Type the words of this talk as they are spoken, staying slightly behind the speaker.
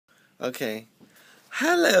Okay.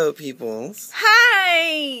 Hello, peoples.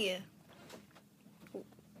 Hi!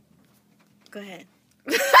 Go ahead.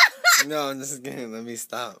 No, I'm just kidding. Let me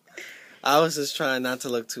stop. I was just trying not to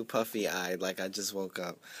look too puffy-eyed, like I just woke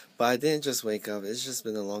up. But I didn't just wake up. It's just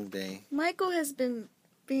been a long day. Michael has been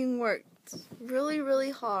being worked really, really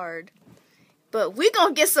hard. But we're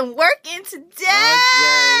going to get some work in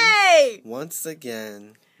today! Again. Once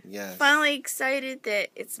again. Yes. Finally excited that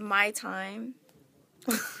it's my time.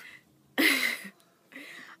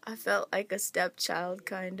 I felt like a stepchild,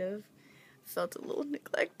 kind of. Felt a little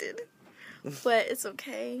neglected. But it's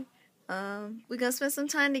okay. We're going to spend some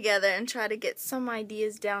time together and try to get some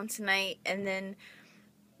ideas down tonight. And then,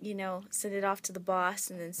 send it off to the boss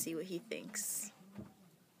and then see what he thinks.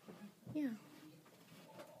 Yeah.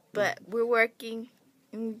 But we're working,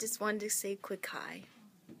 and we just wanted to say a quick hi.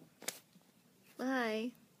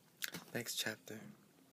 Bye. Next chapter.